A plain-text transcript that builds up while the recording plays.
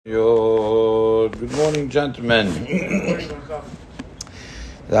Good morning, gentlemen.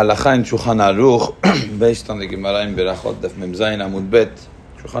 The halacha in Shulchan Aruch, based on the Gemara in Berachot, Daf Mem Zayin Amud Bet.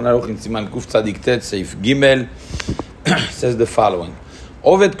 Shulchan Aruch in Siman Kuf Tzadik Tet, Seif Gimel, says the following: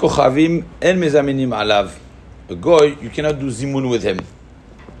 Oved kochavim en mezaminim alav. A goy, you cannot do zimun with him.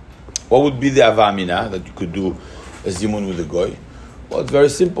 What would be the avamina that you could do a zimun with a goy? Well, it's very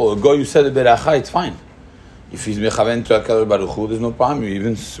simple. A goy, you said a beracha, it's fine. If he's mechaven to HaKadosh Baruch Hu, there's no problem. You're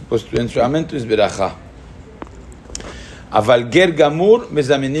even supposed to enter amen to his beracha. Aval ger gamur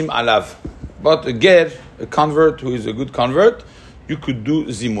mezaminim alav. But a ger, a convert who is a good convert, you could do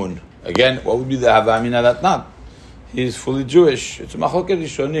zimun. Again, what would be the havamina that not? He is fully Jewish. It's a machloket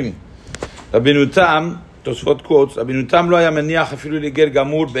rishonim. Rabbeinu Tam, Tosfot quotes, Rabbeinu Tam lo haya meniach afilu leger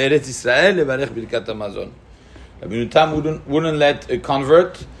gamur be'eretz Yisrael levarech birkat hamazon. Rabbeinu Tam wouldn't let a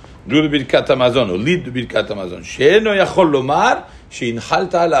convert do the Birkat HaMazon, or lead the Birkat HaMazon. She'eno yachol lomar,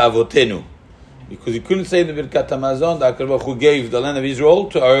 she'inchalta la'avotenu. Because he couldn't say in the Birkat HaMazon that HaKadosh Baruch Hu gave the land of Israel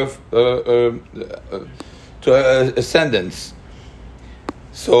to our ascendants.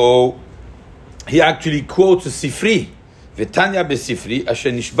 So, he actually quotes a Sifri, V'tanya beSifri,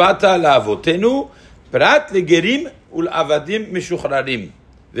 asher nishbata la'avotenu, prat legerim ul'avadim meshuchrarim.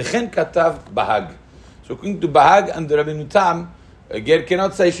 V'chen katav Bahag. So, according to Bahag and the Rabbeinu Tam, a ger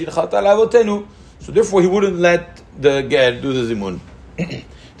cannot say Shinchalta Lavotenu, so therefore he wouldn't let the ger do the zimun.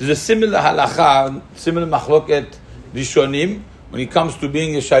 There's a similar halacha, similar machloket rishonim when it comes to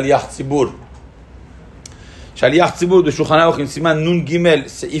being a shaliach tzibur. Shaliach tzibur, the Shulchan Aruch in Siman Nun Gimel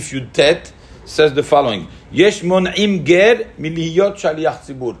Seif Yud Tet says the following: Yesh mon'im ger miliyot shaliach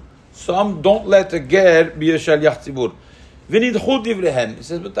tzibur. Some don't let a ger be a shaliach tzibur. V'nidchu divrehem. He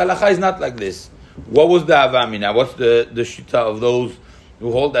says, but the halacha is not like this. What was the avamina? What's the shita of those who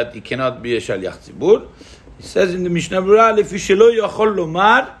hold that he cannot be a shaliach tzibur? He says in the Mishnah Berurah, lefi shelo yachol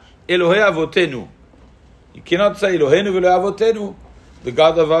lomar Elohei avotenu. You cannot say Eloheinu v'Elohei avotenu, the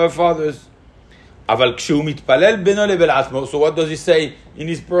God of our fathers. Aval kshu mitpalel beno level atmo. So what does he say in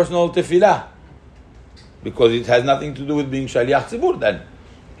his personal tefillah? Because it has nothing to do with being shaliach tzibur. Then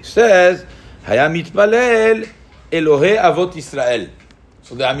he says, Haya mitpalel Elohei avot Israel.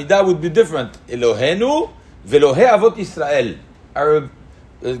 So the Amidah would be different. Eloheinu ve'Elohei avot Israel, our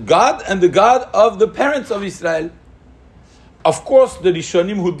God and the God of the parents of Israel. Of course, the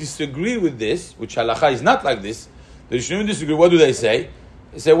Rishonim who disagree with this, which halacha is not like this, the Rishonim disagree. What do they say?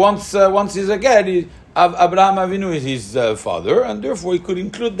 They say once he's a ged, Abraham Avinu is his father, and therefore he could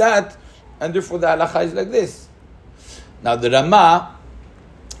include that, and therefore the halacha is like this. Now the Rama,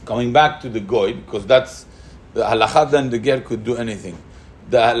 coming back to the goy, because that's the halacha, then the ger could do anything.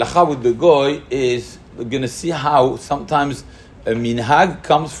 The halacha with the goy is, we're going to see how sometimes a minhag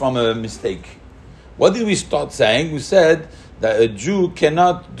comes from a mistake. What did we start saying? We said that a Jew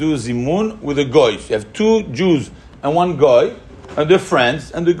cannot do zimun with a goy. So you have two Jews and one goy, and they're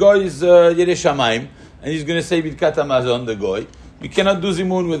friends, and the goy is Yerei Shamayim, and he's going to say Birkat HaMazon, the goy. You cannot do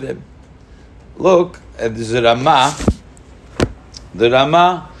zimun with him. Look at this Rama. The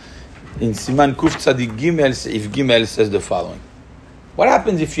Rama in Siman Kuf Tzadik Gimel Seif Gimel says the following: what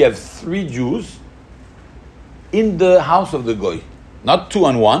happens if you have three Jews in the house of the goy? Not 2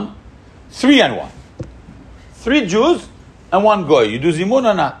 and 1, 3 and 1. 3 Jews and 1 goy. You do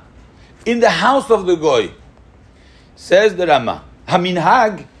zimun or not? In the house of the goy. Says the Rama,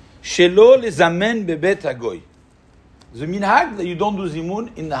 Haminhag shelo lezamen bebet hagoy. The minhag that you don't do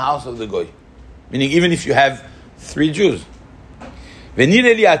zimun in the house of the goy. Meaning even if you have 3 Jews. Venir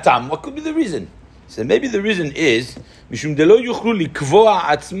eli atam. What could be the reason? So maybe the reason is Mishum delo yuchlu likvoa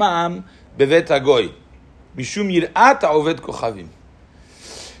atzmam bevet hagoy. Mishum yirat ha'oved kochavim.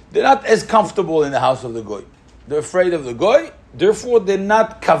 They're not as comfortable in the house of the goy. They're afraid of the goy. Therefore, they're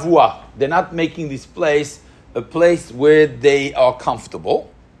not kavua. They're not making this place a place where they are comfortable.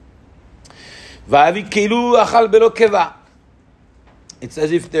 Va'avi keilu achal belo keva. It's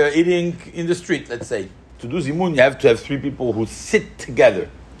as if they're eating in the street. Let's say to do zimun, you have to have 3 people who sit together.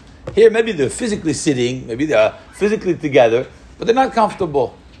 Here, maybe they're physically sitting, maybe they are physically together, but they're not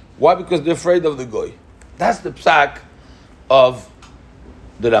comfortable. Why? Because they're afraid of the goy. That's the psak of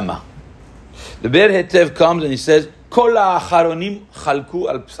the Rama. The Ber Hetev comes and he says, Kol ha'acharonim chalku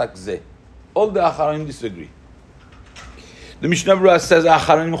al psak zeh. All the acharonim disagree. The Mishnah Berurah says,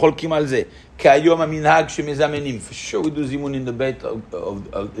 Acharonim cholkim al zeh. K'ayom ha'minhag shemezamenim. For sure we do zimun in the beit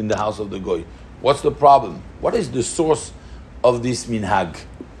in the house of the goy. What's the problem? What is the source of this minhag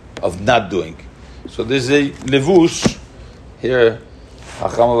of not doing? So there's a levush here.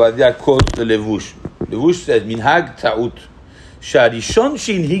 Hacham Ovadia quotes the levush. Levush says minhag ta'ut. Sharishon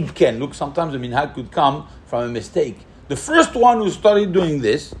shinhig ken. Look, sometimes the minhag could come from a mistake. The first one who started doing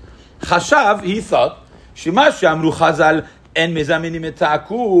this, Chashav, he thought, Shema she'amru Chazal en mezaminim et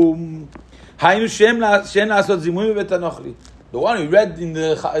ta'akum, haynu she'en la'asot zimun bebeit hanochri. The one we read in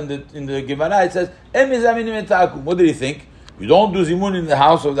the Gemara, it says, en mezaminim et ta'akum. What did he think? You don't do zimun in the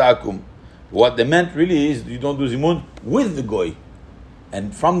house of the akum. What they meant really is you don't do zimun with the goy.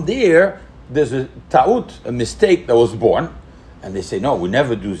 And from there, there's a ta'ut, a mistake that was born. And they say, no, we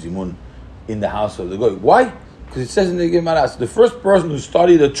never do zimun in the house of the goy. Why? Because it says in the Gemara, the first person who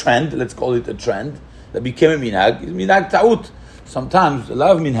started a trend, let's call it a trend, that became a minhag, is minhag ta'ut. Sometimes, a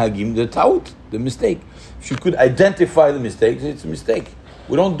lot of minhagim, the ta'ut, the mistake. If you could identify the mistakes, it's a mistake.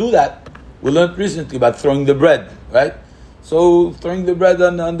 We don't do that. We learned recently about throwing the bread, right? So, throwing the bread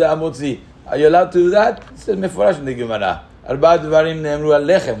on the amotzi. Are you allowed to do that? It says mefurash in the Gemara. Arba dvarim ne'emru al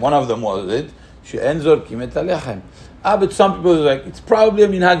lechem. One of them was it. She'en zorkim et alechem. But some people are like, it's probably a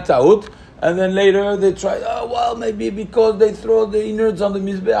minhag ta'ut. And then later they try, maybe because they throw the innards on the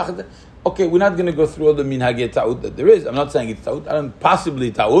mizbeach. Okay, we're not going to go through all the minhag ta'ut that there is. I'm not saying it's ta'ut. I don't possibly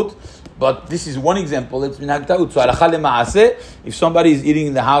ta'ut. But this is one example. It's minhag ta'ut. So halacha lema'aseh, if somebody is eating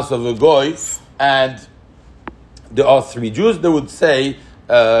in the house of a goy and there are 3 Jews, they would say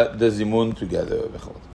the zimun together.